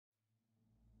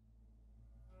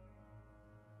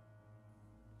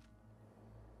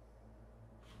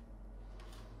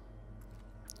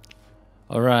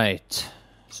Alright.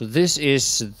 So this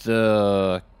is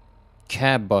the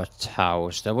Cabot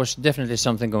house. There was definitely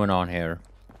something going on here.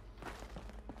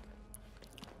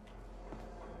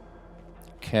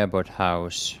 Cabot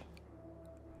house.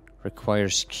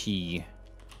 Requires key.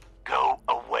 Go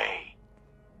away.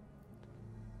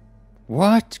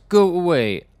 What? Go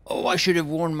away. Oh, I should have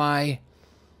worn my...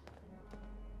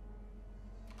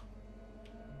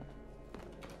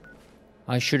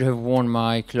 I should have worn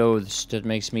my clothes. That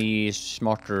makes me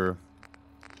smarter.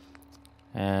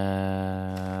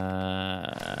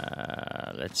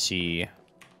 Let's see.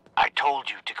 I told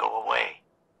you to go away.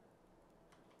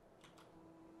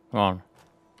 Come on.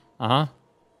 Uh-huh.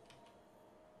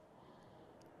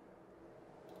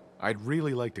 I'd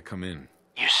really like to come in.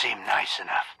 You seem nice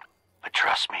enough, but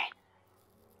trust me,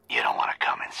 you don't want to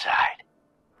come inside.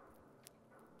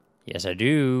 Yes, I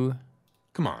do.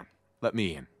 Come on, let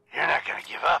me in. You're not gonna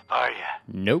give up, are you?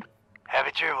 Nope. Have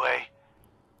it your way.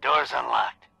 Door's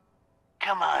unlocked.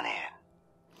 Come on in.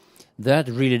 That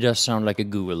really does sound like a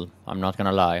ghoul. I'm not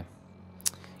gonna lie.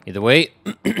 Either way,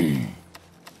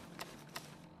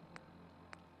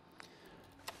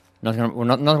 we're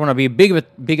not gonna be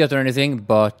bigot or anything,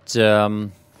 but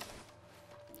I'm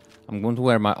going to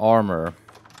wear my armor.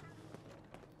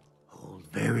 Hold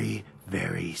very,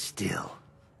 very still.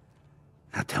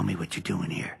 Now tell me what you're doing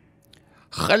here.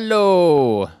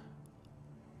 Hello.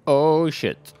 Oh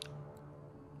shit.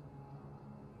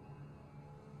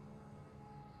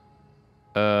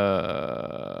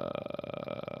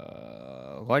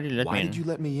 Why did you let me in? Why did you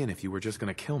let me in if you were just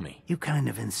gonna kill me? You kind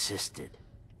of insisted.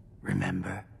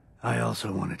 Remember? I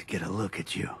also wanted to get a look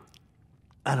at you.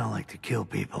 I don't like to kill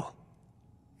people.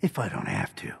 If I don't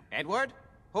have to. Edward?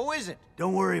 Who is it?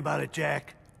 Don't worry about it,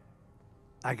 Jack.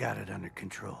 I got it under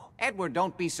control. Edward,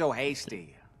 don't be so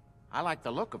hasty. I like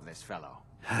the look of this fellow.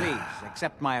 Please,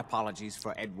 accept my apologies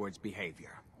for Edward's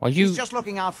behavior. Well, He's just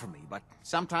looking out for me, but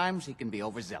sometimes he can be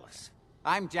overzealous.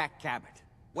 I'm Jack Cabot.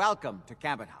 Welcome to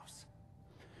Cabot House.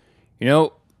 You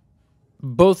know,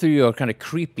 both of you are kind of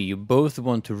creepy. You both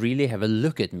want to really have a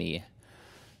look at me.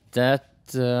 That,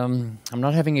 I'm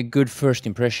not having a good first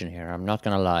impression here. I'm not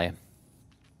gonna lie.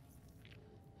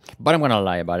 But I'm gonna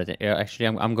lie about it. Actually,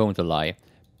 I'm going to lie.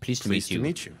 Pleased to meet you.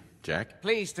 Pleased to meet you, Jack.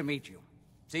 Pleased to meet you.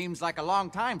 Seems like a long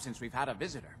time since we've had a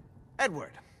visitor.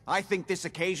 Edward, I think this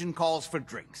occasion calls for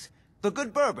drinks. The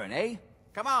good bourbon, eh?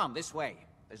 Come on, this way.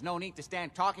 There's no need to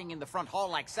stand talking in the front hall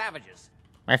like savages.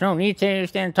 There's no need to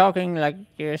stand talking like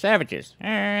savages.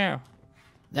 That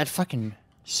fucking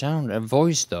sound, a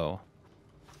voice though.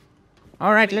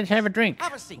 Alright, let's have a drink.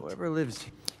 Have a seat. Whoever lives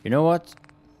You know what?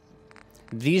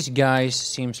 These guys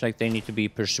seems like they need to be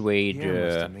persuaded here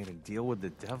must have made a deal with the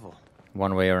devil.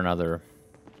 one way or another.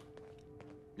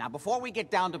 Now, before we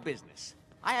get down to business,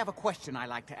 I have a question I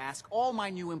like to ask all my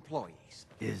new employees.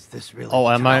 Is this really... Oh,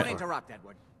 am Don't I? interrupt,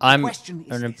 Edward. I'm The question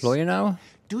is an this. employee now?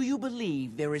 Do you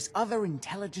believe there is other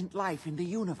intelligent life in the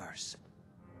universe?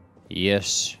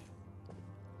 Yes.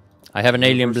 I have an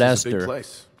alien Universe is a big blaster.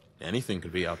 place. Anything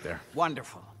could be out there.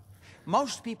 Wonderful.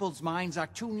 Most people's minds are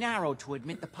too narrow to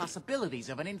admit the possibilities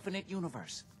of an infinite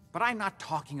universe. But I'm not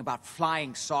talking about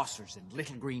flying saucers and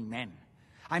little green men.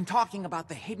 I'm talking about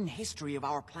the hidden history of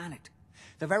our planet.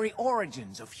 The very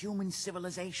origins of human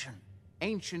civilization.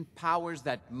 Ancient powers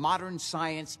that modern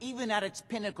science, even at its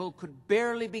pinnacle, could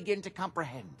barely begin to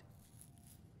comprehend.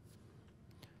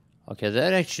 Okay,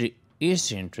 that actually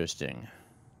is interesting.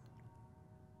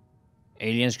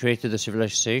 Aliens created the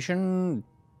civilization?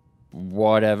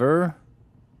 Whatever.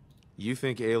 You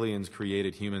think aliens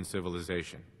created human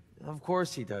civilization? Of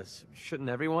course he does. Shouldn't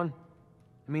everyone?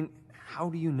 I mean, how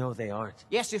do you know they aren't?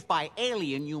 Yes, if by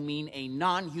alien you mean a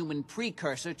non-human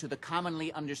precursor to the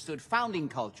commonly understood founding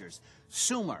cultures.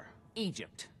 Sumer,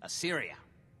 Egypt, Assyria.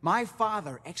 My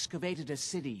father excavated a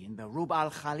city in the Rub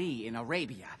al-Khali in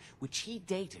Arabia, which he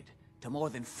dated to more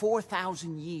than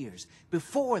 4,000 years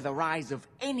before the rise of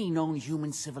any known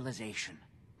human civilization.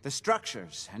 The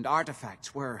structures and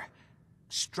artifacts were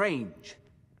strange,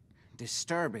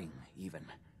 disturbing even.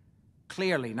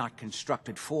 Clearly not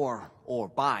constructed for or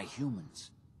by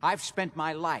humans. I've spent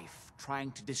my life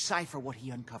trying to decipher what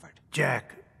he uncovered.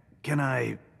 Jack, can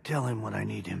I tell him what I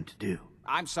need him to do?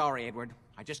 I'm sorry, Edward.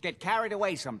 I just get carried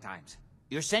away sometimes.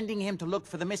 You're sending him to look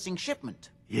for the missing shipment.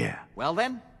 Yeah. Well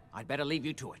then, I'd better leave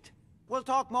you to it. We'll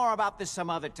talk more about this some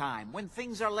other time, when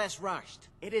things are less rushed.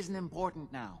 It isn't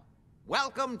important now.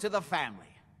 Welcome to the family.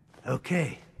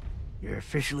 Okay. You're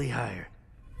officially hired.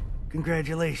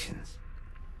 Congratulations.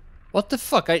 What the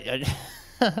fuck? I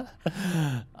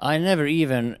never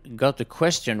even got to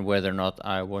question whether or not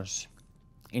I was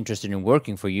interested in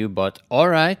working for you, but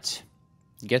alright.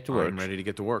 Get to work. I'm ready to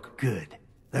get to work. Good.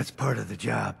 That's part of the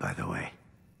job, by the way.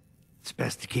 It's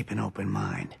best to keep an open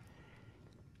mind.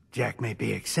 Jack may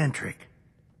be eccentric,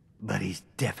 but he's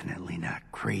definitely not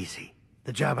crazy.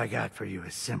 The job I got for you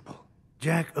is simple.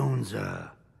 Jack owns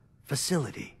a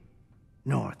facility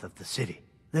north of the city.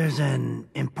 There's an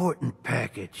important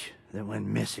package that went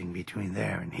missing between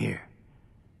there and here.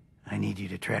 I need you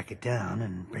to track it down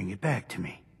and bring it back to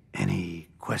me. Any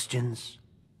questions?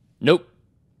 Nope.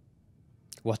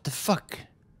 What the fuck?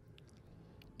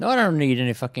 No, I don't need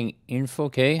any fucking info,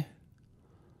 okay?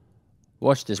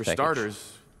 Watch this For package.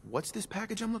 starters, what's this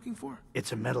package I'm looking for?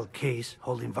 It's a metal case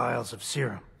holding vials of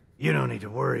serum. You don't need to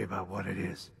worry about what it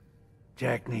is.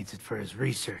 Jack needs it for his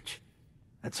research.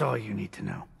 That's all you need to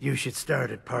know. You should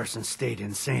start at Parsons State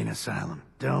Insane Asylum.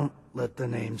 Don't let the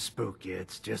name spook you.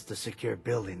 It's just a secure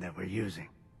building that we're using.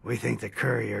 We think the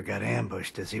courier got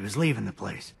ambushed as he was leaving the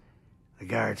place. The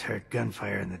guards heard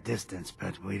gunfire in the distance,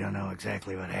 but we don't know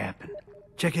exactly what happened.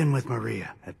 Check in with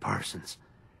Maria at Parsons.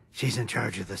 She's in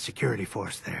charge of the security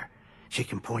force there. She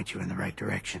can point you in the right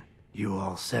direction. You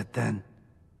all set then?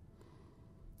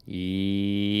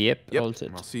 Yep, all set.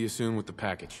 I'll see you soon with the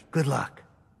package. Good luck.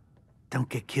 Don't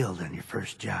get killed on your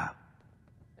first job.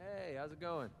 Hey, how's it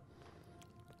going?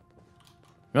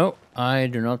 No, I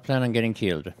do not plan on getting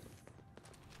killed.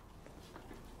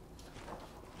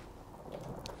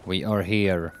 We are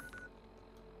here.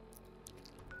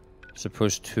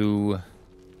 Supposed to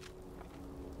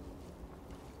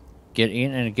get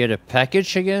in and get a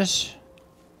package, I guess.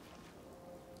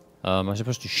 Am I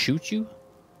supposed to shoot you?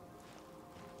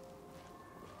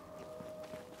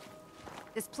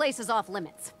 This place is off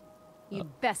limits.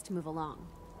 You'd best move along.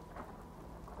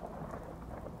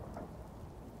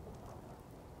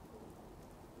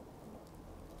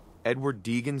 Edward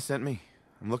Deegan sent me.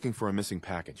 I'm looking for a missing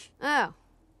package. Oh,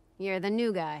 you're the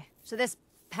new guy. So this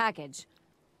package.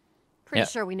 Pretty Yeah.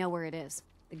 sure we know where it is.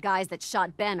 The guys that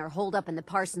shot Ben are holed up in the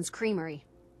Parsons Creamery,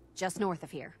 just north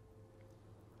of here.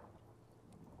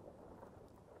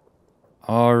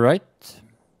 All right.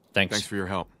 Thanks. Thanks for your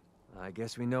help. I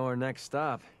guess we know our next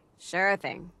stop. Sure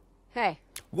thing. Hey,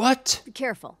 What? be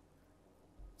careful.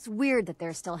 It's weird that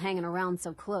they're still hanging around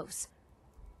so close.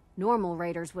 Normal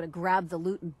raiders would have grabbed the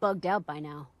loot and bugged out by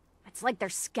now. It's like they're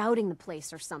scouting the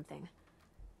place or something.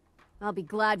 I'll be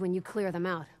glad when you clear them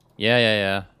out.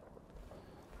 Yeah.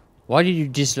 Why did you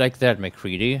dislike that,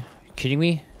 McCready? You kidding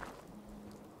me?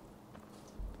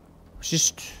 I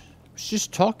was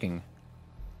just talking.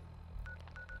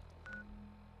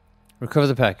 Recover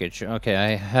the package. Okay,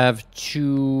 I have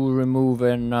to remove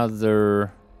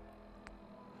another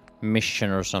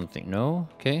mission or something. No?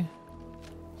 Okay.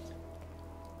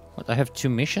 What, I have 2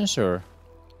 missions or?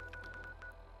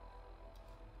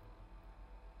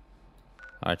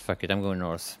 Alright, fuck it, I'm going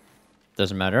north.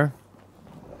 Doesn't matter.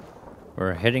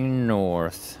 We're heading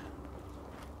north.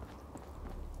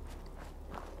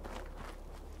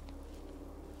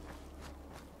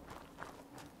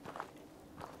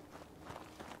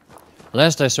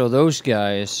 Last I saw those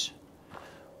guys,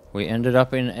 we ended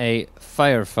up in a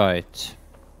firefight.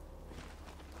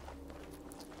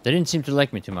 They didn't seem to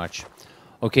like me too much.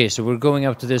 Okay, so we're going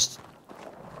up to this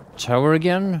tower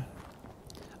again.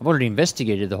 I've already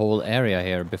investigated the whole area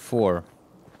here before.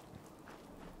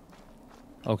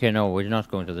 Okay, no, we're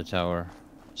not going to the tower.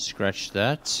 Scratch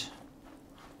that.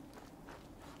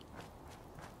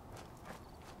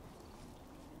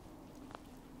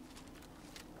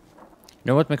 You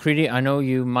know what, McCready? I know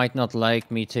you might not like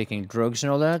me taking drugs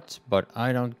and all that, but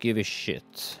I don't give a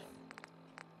shit.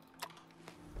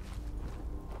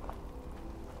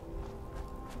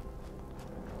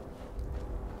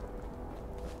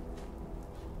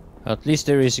 At least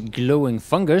there is glowing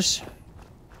fungus.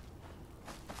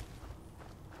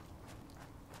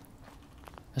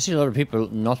 I see a lot of people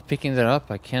not picking that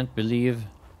up. I can't believe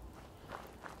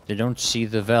they don't see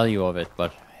the value of it,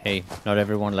 but hey, not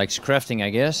everyone likes crafting, I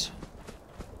guess.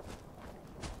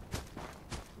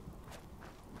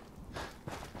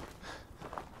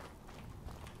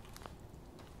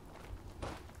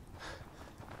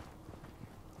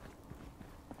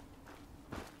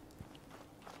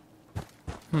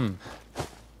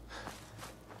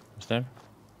 What's that?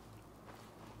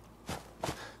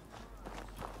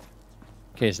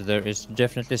 Okay, so there is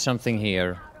definitely something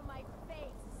here.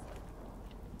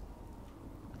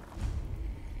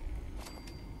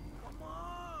 Come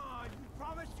on! You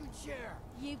promised you'd share!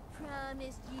 You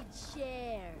promised you'd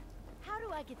share. How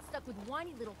do I get stuck with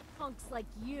whiny little punks like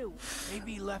you?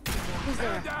 Maybe left him Who's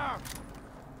there? Stand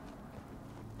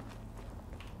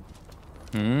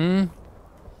down!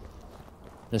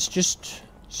 It's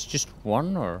just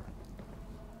one or?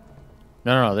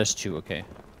 No, there's 2, okay.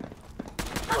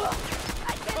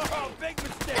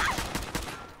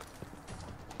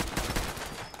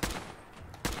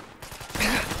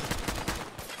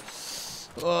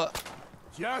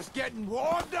 Just getting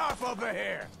warmed up over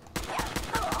here.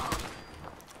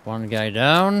 One guy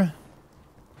down.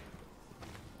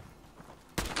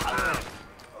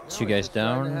 Two guys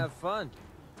Trying to down. have fun.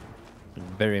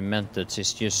 Very Mentats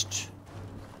is just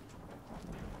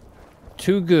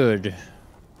too good.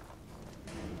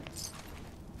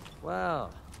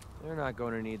 Well, they're not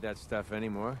going to need that stuff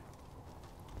anymore.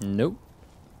 Nope.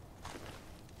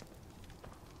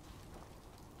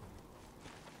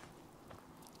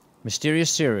 Mysterious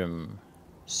serum.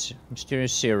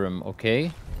 Mysterious serum,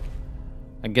 okay.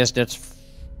 I guess that's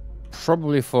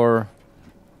probably for...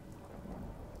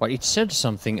 Well, it said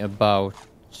something about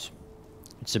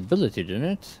its ability, didn't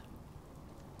it?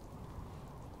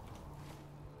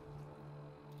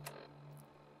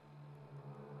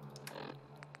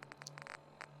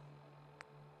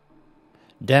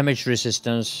 Damage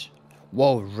resistance.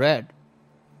 Whoa, red.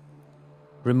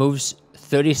 Removes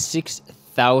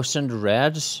 36,000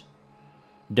 rads.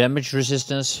 Damage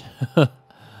resistance.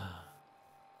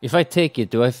 If I take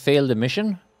it, do I fail the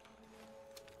mission?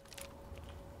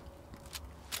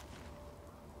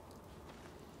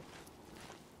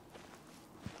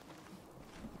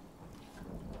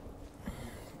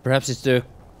 Perhaps it's the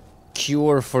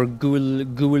cure for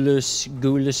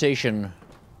ghoulisation.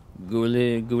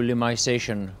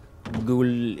 Ghoulimization.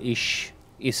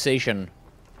 Ghoulish-isation.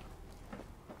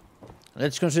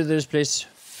 Let's consider this place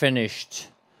finished.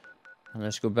 And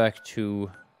let's go back to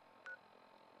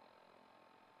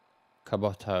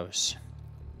Cabot House.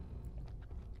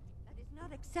 That is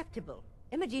not acceptable.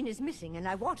 Imogen is missing and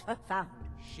I want her found.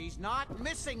 She's not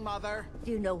missing, Mother.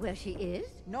 Do you know where she is?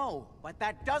 No, but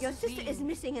that doesn't Your sister mean... is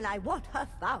missing and I want her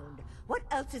found. What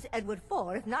else is Edward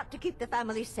for if not to keep the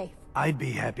family safe? I'd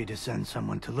be happy to send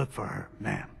someone to look for her,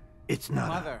 ma'am. It's not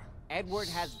Mother, Edward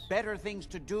has better things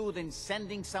to do than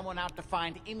sending someone out to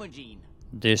find Imogen.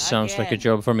 This sounds like a Again.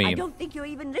 job for me. I don't think you're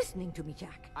even listening to me,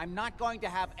 Jack. I'm not going to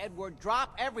have Edward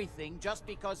drop everything just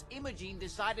because Imogen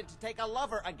decided to take a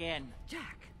lover again.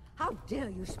 Jack, how dare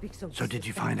you speak so... So did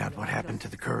you find out what happened to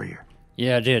the courier?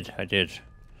 Yeah, I did.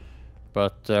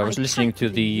 But I was listening to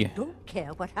the... You don't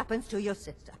care what happens to your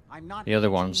sister. I'm not The other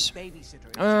Imogen's ones.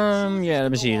 babysitter. Yeah,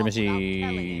 let me She see, can let me go off without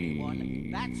telling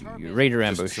anyone. That's her business. Raider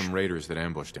Just ambush. some raiders that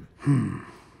ambushed him.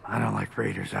 I don't like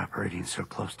raiders operating so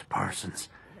close to Parsons.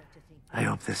 I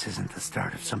hope this isn't the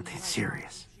start of something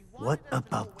serious. What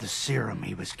about the serum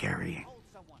he was carrying?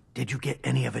 Did you get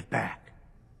any of it back?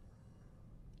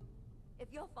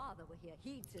 If your father were here,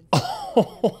 he'd send...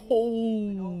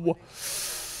 Oh.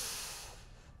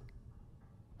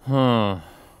 Huh.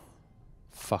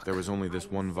 Fuck. There was only this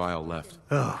one vial left.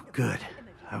 Oh, good.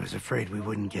 I was afraid we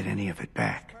wouldn't get any of it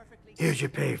back. Here's your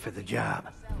pay for the job.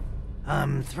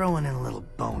 I'm throwing in a little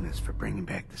bonus for bringing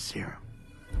back the serum.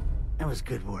 That was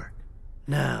good work.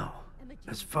 Now,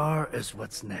 as far as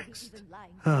what's next.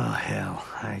 Oh, hell.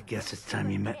 I guess it's time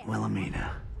you met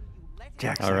Wilhelmina.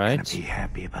 Jack's not gonna be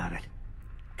happy about it.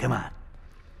 Come on.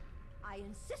 I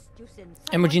insist you send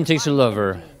Imogen takes a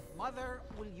lover. Mother,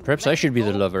 will you Perhaps let I should be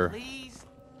the go, lover. please?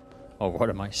 Oh, what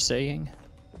am I saying?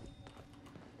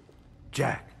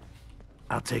 Jack,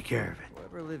 I'll take care of it.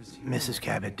 Whoever lives here Mrs.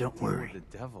 Cabot, don't deal with worry.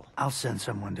 The devil. I'll send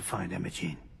someone to find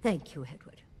Imogen. Thank you,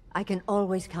 Edward. I can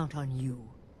always count on you.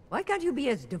 Why can't you be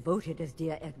as devoted as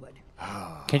dear Edward?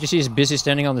 Can't you see he's busy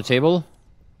standing on the table?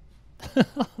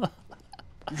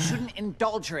 You shouldn't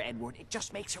indulge her, Edward. It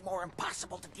just makes her more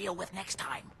impossible to deal with next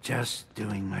time. Just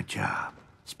doing my job.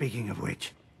 Speaking of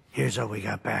which, here's all we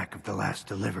got back of the last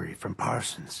delivery from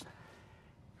Parsons.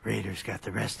 Raiders got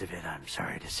the rest of it, I'm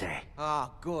sorry to say. Ah,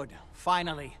 good.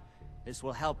 Finally. This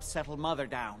will help settle Mother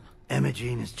down.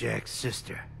 Imogen is Jack's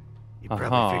sister. You probably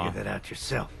Aha. figured that out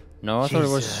yourself. No, I thought it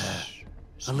She's, was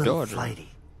his a little daughter. flighty.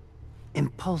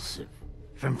 Impulsive.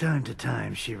 From time to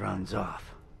time, she runs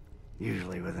off.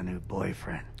 Usually with a new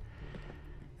boyfriend.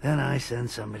 Then I send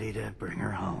somebody to bring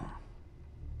her home.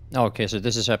 Okay, so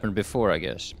this has happened before, I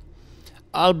guess.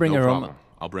 I'll bring No her problem. home.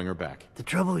 I'll bring her back. The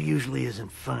trouble usually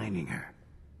isn't finding her.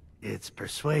 It's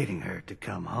persuading her to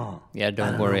come home. Yeah, I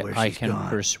don't know worry. where I she's can gone,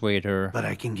 persuade her. but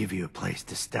I can give you a place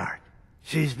to start.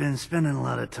 She's been spending a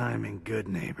lot of time in Good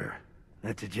Neighbor.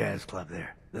 That's a jazz club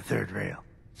there, the third rail.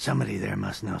 Somebody there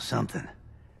must know something.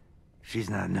 She's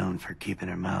not known for keeping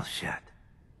her mouth shut.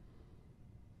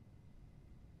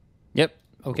 Yep,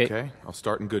 okay. Okay, I'll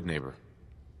start in Good Neighbor.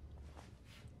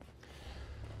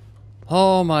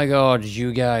 Oh my god,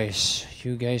 you guys.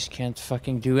 You guys can't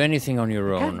fucking do anything on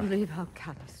your Can't own. believe how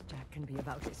callous Jack can be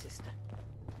about his sister.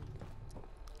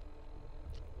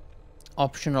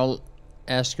 Optional,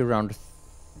 ask around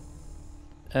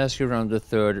the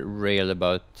third rail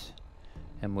about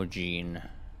Imogen.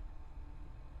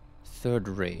 Third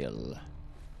rail.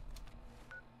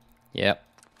 Yep.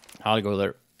 I'll go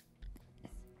there.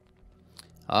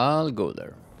 I'll go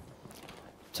there.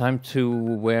 Time to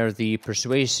wear the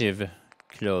persuasive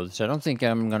clothes. I don't think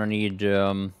I'm gonna need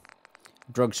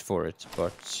drugs for it,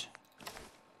 but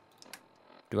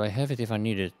do I have it if I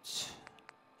need it?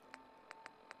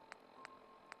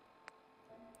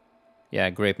 Yeah,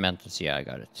 grape mantles. Yeah, I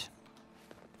got it.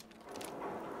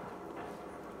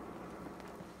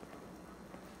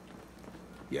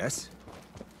 Yes?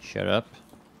 Shut up.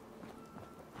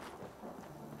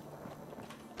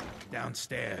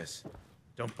 Downstairs.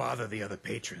 Don't bother the other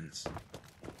patrons.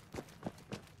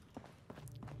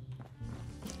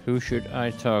 Who should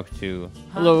I talk to?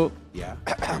 Hello. Yeah.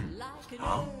 Huh?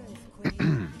 Huh?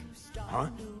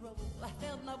 I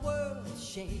felt my world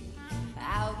shake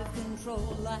out of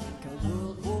control like a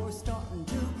world war starting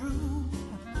to brew.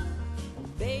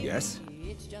 Baby, Yes?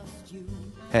 it's just you.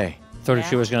 Hey. Thought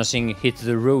she was gonna sing "Hit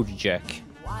the Road, Jack."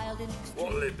 Wild and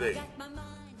What'll it be? my mind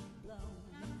blown,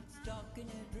 stuck in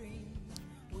a dream,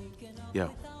 waking up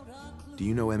Yo. Do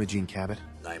you know Imogene Cabot?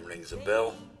 Name rings a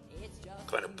bell.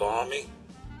 Kind of balmy.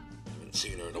 Haven't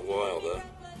seen her in a while, though.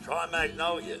 Try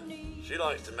Magnolia. She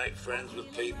likes to make friends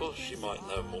with people. She might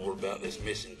know more about this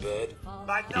missing bird.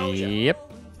 Magnolia!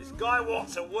 Yep. This guy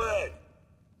wants a word.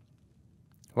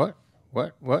 What?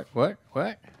 What?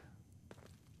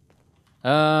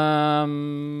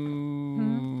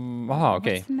 Oh,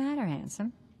 okay. What's the matter,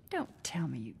 handsome? Don't tell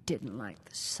me you didn't like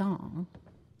the song.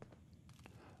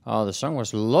 Oh, the song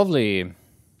was lovely.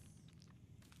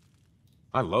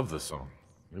 I love the song.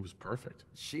 It was perfect.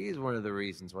 She's one of the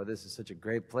reasons why this is such a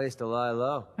great place to lie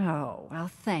low. Oh, well,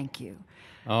 thank you.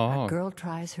 Oh. A girl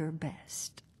tries her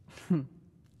best.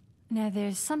 Now,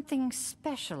 there's something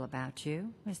special about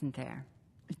you, isn't there?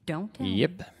 Don't tell me.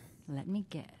 Yep. Let me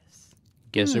guess.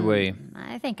 Guess away.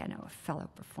 I think I know a fellow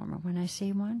performer when I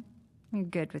see one. You're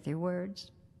good with your words.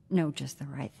 Know just the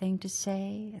right thing to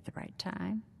say at the right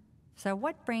time. So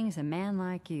what brings a man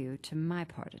like you to my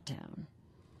part of town?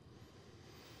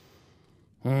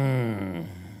 The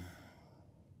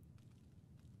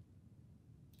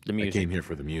I music. came here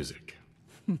for the music.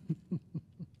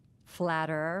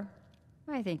 Flatterer.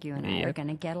 I think you and I are Yep. going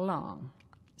to get along.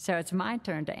 So it's my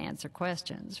turn to answer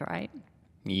questions, right?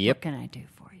 Yep. What can I do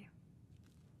for you?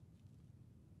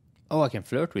 Oh, I can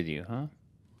flirt with you, huh?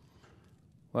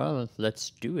 Well, let's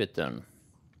do it then.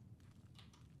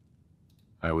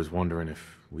 I was wondering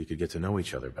if we could get to know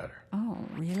each other better. Oh,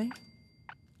 really?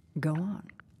 Go on.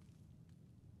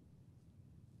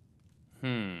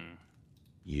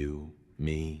 You,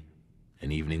 me,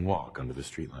 an evening walk under the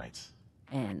streetlights.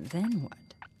 And then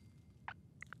what?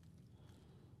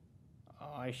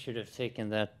 Oh, I should have taken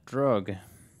that drug.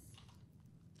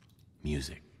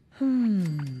 Music.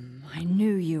 I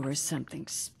knew you were something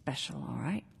special, all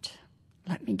right.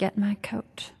 Let me get my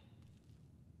coat.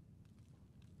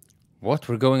 What?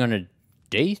 We're going on a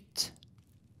date?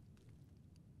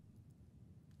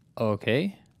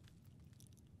 Okay.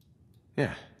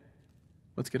 Yeah.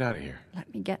 Let's get out of here.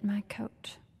 Let me get my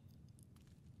coat.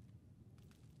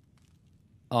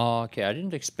 Okay, I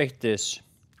didn't expect this.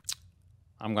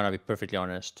 I'm gonna be perfectly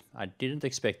honest. I didn't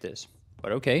expect this,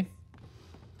 but okay.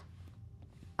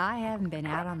 I haven't been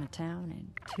out on the town in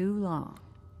too long.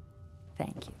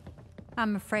 Thank you.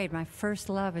 I'm afraid my first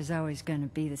love is always going to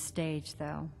be the stage,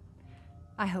 though.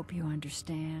 I hope you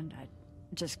understand. I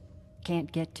just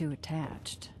can't get too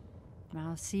attached.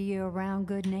 I'll see you around,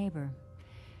 good neighbor.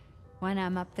 When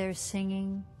I'm up there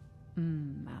singing,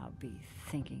 I'll be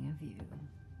thinking of you.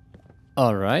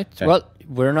 All right. Well,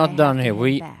 we're not done here.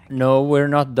 No, we're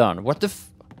not done. What the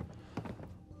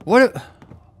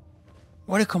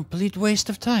What a complete waste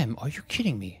of time. Are you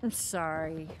kidding me? I'm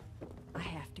sorry. I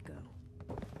have to go.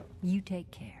 You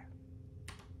take care.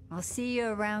 I'll see you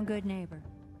around, good neighbor.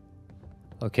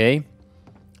 Okay.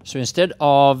 So instead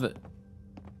of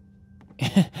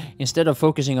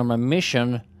focusing on my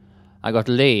mission, I got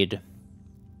laid.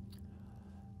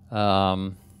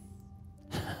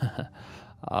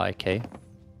 Okay.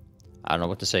 I don't know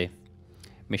what to say.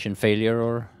 Mission failure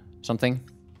or something.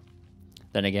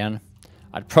 Then again,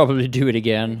 I'd probably do it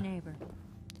again. Neighbor.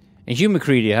 And you,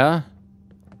 McCready, huh?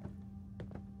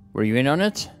 Were you in on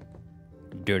it?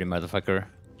 Dirty motherfucker.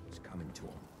 It's coming to him.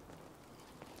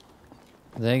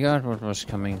 They got what was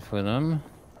coming for them.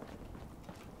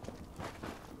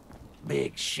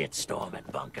 Big shitstorm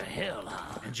at Bunker Hill,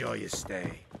 huh? Enjoy your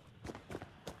stay.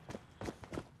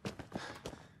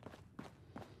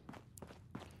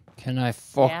 Can I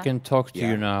fucking talk to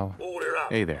Yeah. you now? Order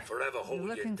up. Hey there. Forever hold your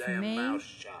looking for damn me? mouth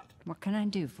shut. What can I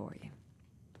do for you?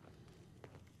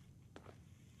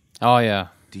 Oh, yeah.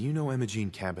 Do you know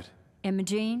Imogene Cabot?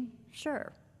 Imogene?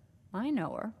 Sure. I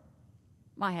know her.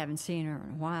 I haven't seen her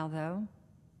in a while, though.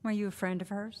 Were you a friend of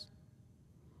hers?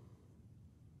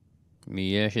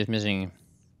 Yeah, she's missing.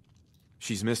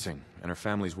 She's missing, and her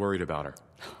family's worried about her.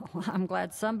 Well, I'm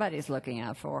glad somebody's looking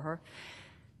out for her.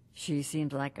 She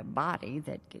seems like a body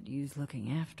that could use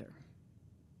looking after.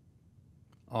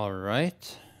 All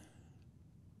right.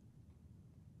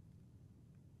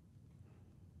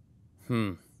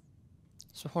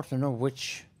 So hard to know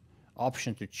which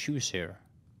option to choose here.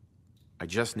 I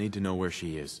just need to know where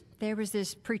she is. There was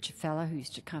this preacher fella who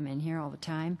used to come in here all the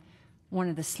time. One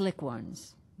of the slick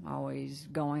ones. Always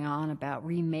going on about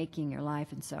remaking your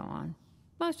life and so on.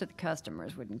 Most of the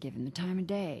customers wouldn't give him the time of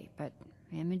day, but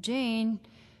Imogene,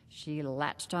 she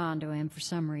latched on to him for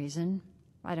some reason.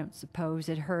 I don't suppose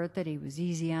it hurt that he was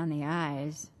easy on the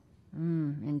eyes.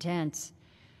 Intense.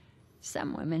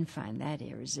 Some women find that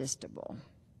irresistible.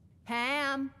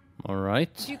 Ham, All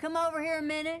right. could you come over here a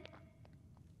minute?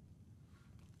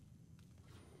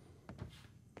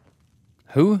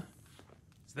 Who?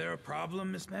 Is there a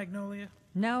problem, Miss Magnolia?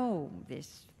 No,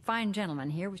 this fine gentleman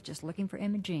here was just looking for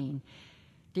Imogene.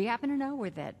 Do you happen to know where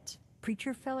that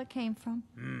preacher fella came from?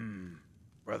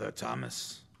 Brother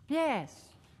Thomas? Yes,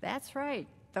 that's right.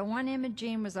 The one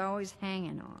Imogene was always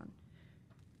hanging on.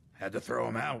 Had to throw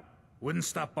him out. Wouldn't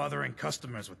stop bothering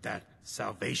customers with that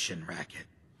salvation racket.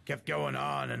 Kept going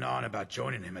on and on about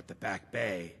joining him at the back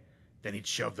bay. Then he'd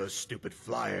shove those stupid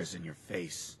flyers in your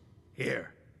face.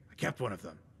 Here, I kept one of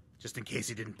them, just in case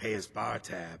he didn't pay his bar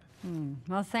tab.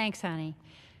 Well, thanks, honey.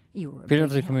 You were a Pillar of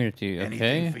big the help. community,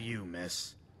 Anything okay. for you,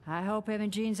 miss. I hope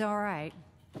Imogene's all right.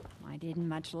 I didn't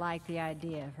much like the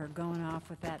idea of her going off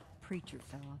with that preacher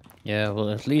fella. Yeah, well,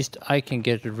 at least I can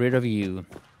get rid of you.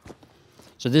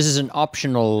 So this is an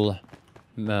optional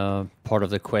part of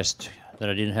the quest that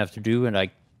I didn't have to do, and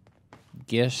I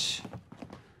guess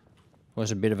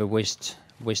was a bit of a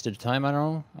wasted time. I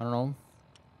don't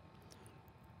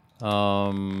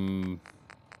know.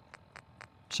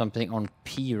 Something on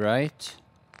P, right?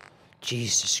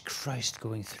 Jesus Christ,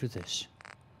 going through this.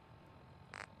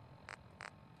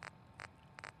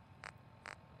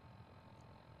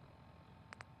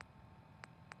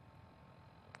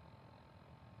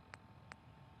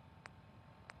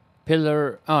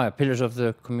 Pillars of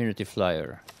the community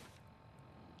flyer.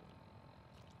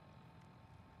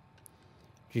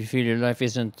 Do you feel your life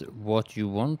isn't what you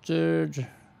wanted?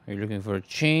 Are you looking for a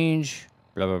change?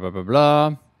 Blah, blah, blah, blah,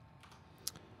 blah.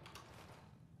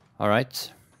 All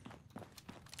right.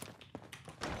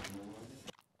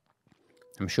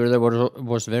 I'm sure that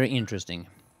was very interesting.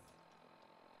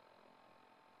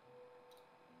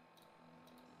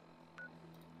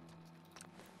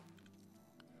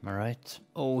 All right.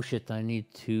 Oh shit, I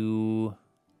need to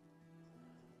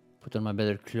put on my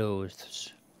better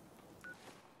clothes.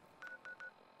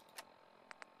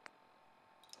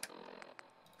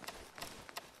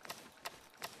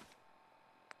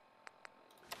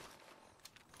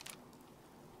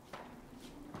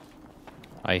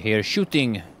 I hear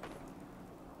shooting.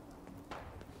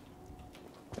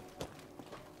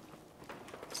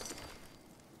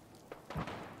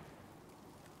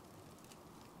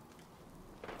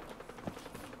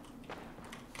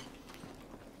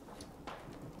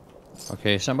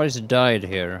 Okay, somebody's died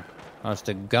here. That's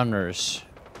the gunners.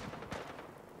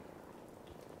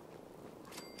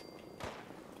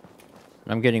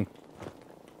 I'm getting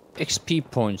XP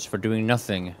points for doing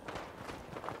nothing.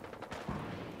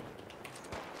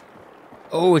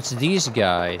 Oh, it's these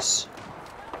guys.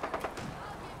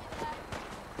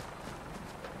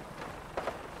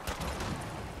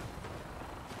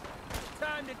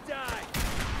 Time to die!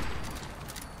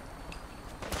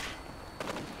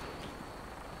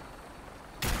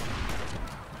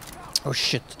 Oh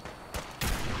shit.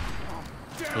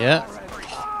 Yeah.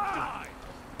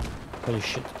 Holy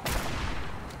shit.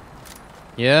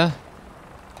 Yeah.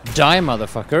 Die,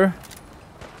 motherfucker.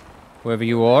 Whoever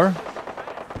you are.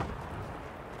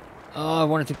 Oh, I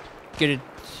wanted to get it.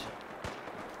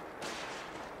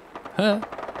 Huh?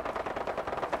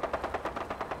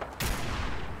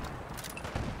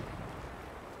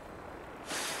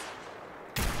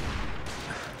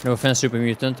 No offense, Super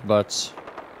Mutant, but...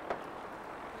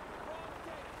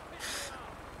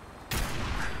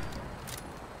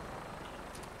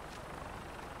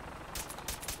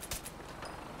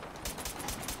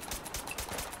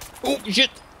 Oh, shit!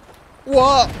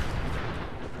 What?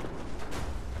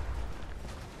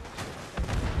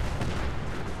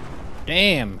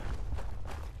 Damn.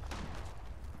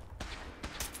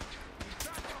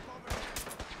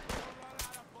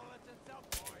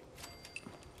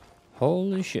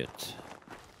 Holy shit.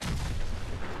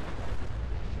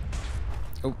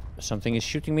 Oh, something is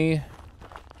shooting me.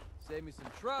 Save me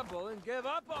some trouble and give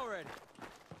up already.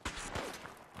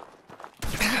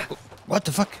 What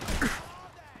the fuck?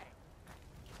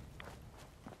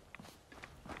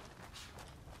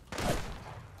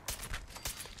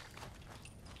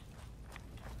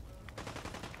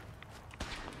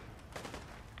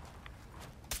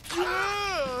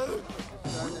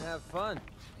 Starting to have fun.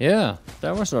 Yeah,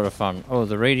 that was a lot of fun. Oh,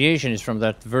 the radiation is from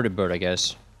that vertibird, I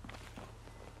guess.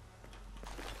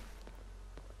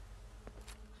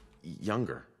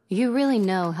 Younger. You really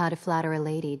know how to flatter a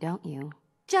lady, don't you?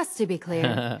 Just to be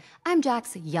clear, I'm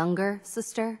Jack's younger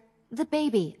sister, the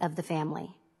baby of the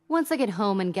family. Once I get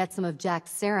home and get some of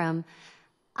Jack's serum,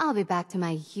 I'll be back to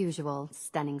my usual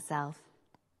stunning self.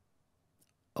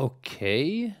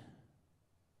 Okay.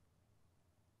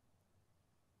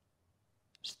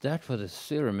 Is that what the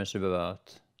serum is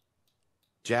about?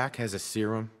 Jack has a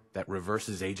serum that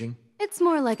reverses aging? It's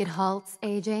more like it halts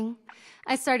aging.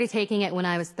 I started taking it when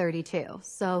I was 32,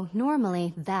 so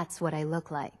normally that's what I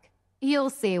look like.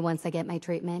 You'll see once I get my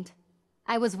treatment.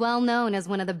 I was well known as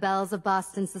one of the belles of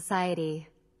Boston society,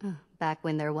 back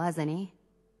when there was any.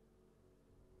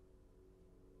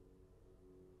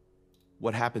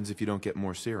 What happens if you don't get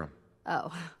more serum?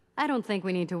 Oh, I don't think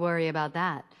we need to worry about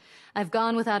that. I've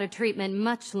gone without a treatment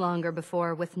much longer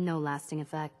before with no lasting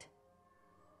effect.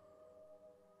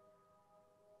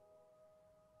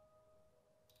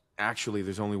 Actually,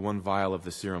 there's only one vial of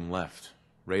the serum left.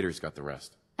 Raiders got the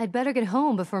rest. I'd better get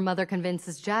home before Mother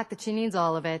convinces Jack that she needs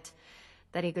all of it.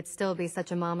 That he could still be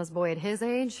such a mama's boy at his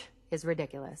age is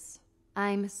ridiculous.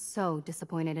 I'm so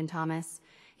disappointed in Thomas.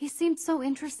 He seemed so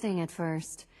interesting at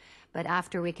first. But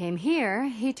after we came here,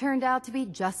 he turned out to be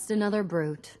just another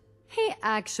brute. He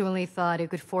actually thought he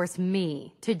could force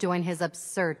me to join his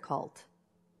absurd cult.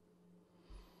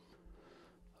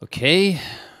 Okay,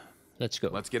 let's go.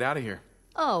 Let's get out of here.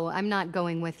 Oh, I'm not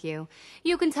going with you.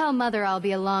 You can tell Mother I'll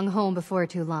be along home before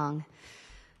too long.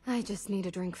 I just need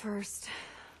a drink first.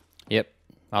 Yep,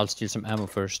 I'll steal some ammo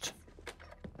first.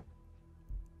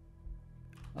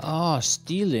 Ah,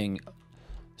 stealing.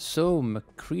 So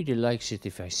McCready likes it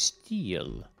if I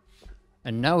steal.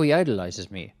 And now he idolizes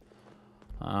me.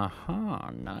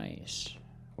 Aha, nice.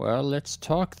 Well, let's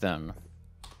talk then.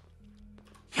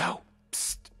 Yo,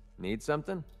 psst. Need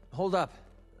something? Hold up.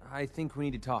 I think we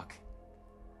need to talk.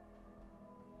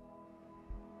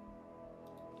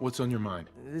 What's on your mind?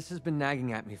 This has been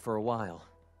nagging at me for a while.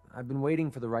 I've been waiting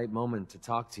for the right moment to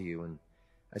talk to you, and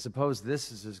I suppose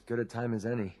this is as good a time as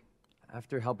any.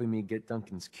 After helping me get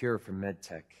Duncan's cure for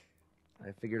MedTech,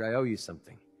 I figured I owe you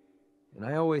something. And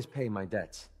I always pay my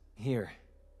debts. Here.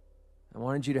 I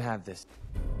wanted you to have this.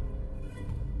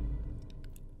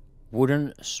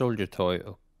 Wooden soldier toy.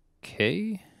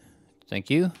 Okay. Thank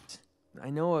you.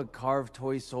 I know a carved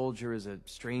toy soldier is a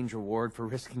strange reward for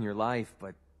risking your life,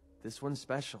 but this one's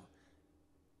special.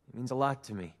 It means a lot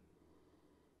to me.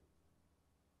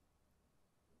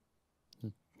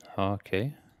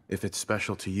 Okay. If it's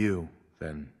special to you,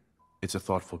 then it's a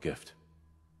thoughtful gift.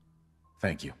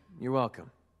 Thank you. You're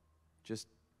welcome. Just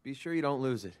be sure you don't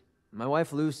lose it. My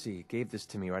wife Lucy gave this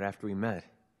to me right after we met.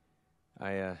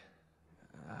 I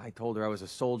told her I was a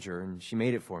soldier, and she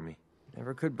made it for me.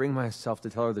 Never could bring myself to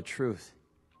tell her the truth.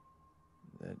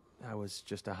 That I was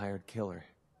just a hired killer.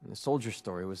 And the soldier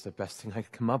story was the best thing I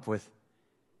could come up with.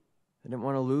 I didn't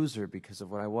want to lose her because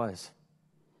of what I was.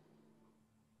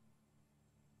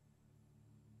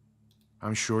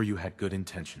 I'm sure you had good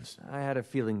intentions. I had a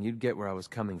feeling you'd get where I was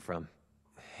coming from.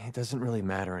 It doesn't really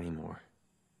matter anymore.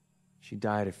 She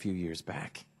died a few years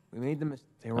back. We made the mistake.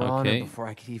 They were on her before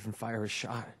I could even fire a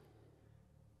shot.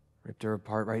 Ripped her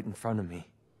apart right in front of me.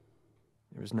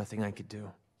 There was nothing I could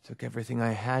do. Took everything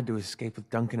I had to escape with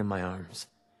Duncan in my arms.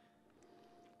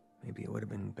 Maybe it would have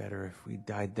been better if we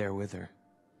died there with her.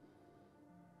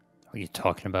 What are you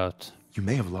talking about? You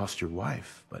may have lost your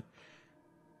wife, but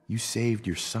you saved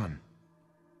your son.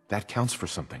 That counts for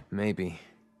something. Maybe.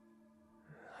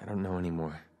 I don't know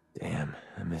anymore. Damn,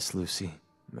 I miss Lucy.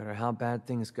 No matter how bad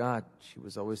things got, she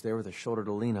was always there with a shoulder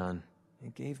to lean on.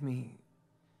 It gave me...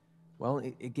 Well,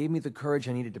 it gave me the courage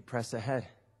I needed to press ahead.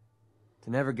 To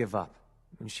never give up.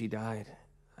 When she died,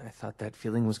 I thought that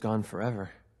feeling was gone forever.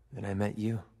 Then I met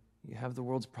you. You have the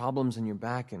world's problems in your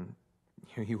back, and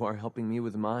here you are helping me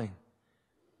with mine.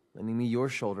 Lending me your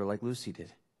shoulder like Lucy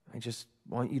did. I just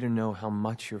want you to know how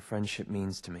much your friendship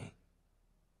means to me.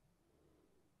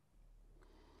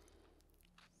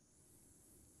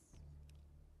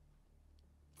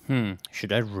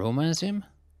 Should I romance him?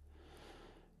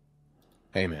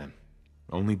 Hey man,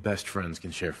 only best friends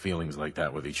can share feelings like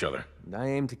that with each other. And I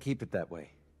aim to keep it that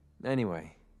way.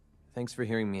 Anyway, thanks for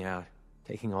hearing me out.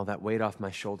 Taking all that weight off my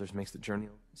shoulders makes the journey...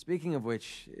 Speaking of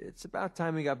which, it's about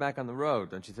time we got back on the road,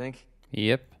 don't you think?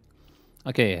 Yep.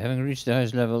 Okay, having reached the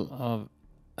highest level of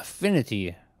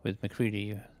affinity with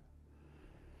MacReady.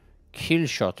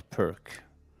 Killshot perk.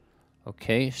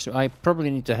 Okay, so I probably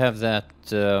need to have that...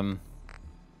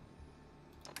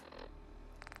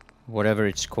 whatever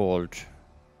it's called.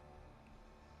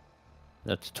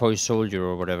 That toy soldier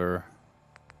or whatever.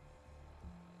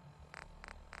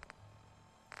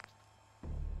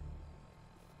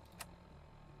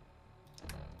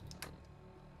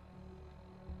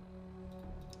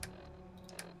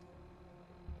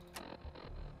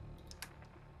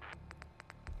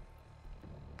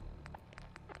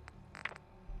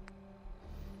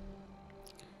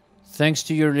 Thanks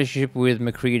to your relationship with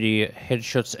MacReady,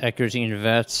 headshots accuracy in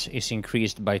VATS is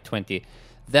increased by 20.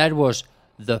 That was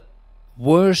the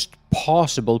worst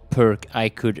possible perk I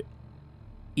could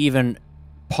even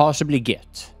possibly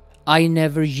get. I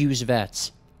never use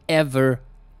VATS. Ever.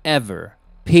 Ever.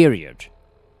 Period.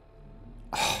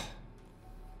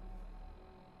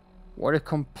 What a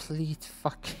complete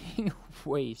fucking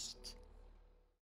waste.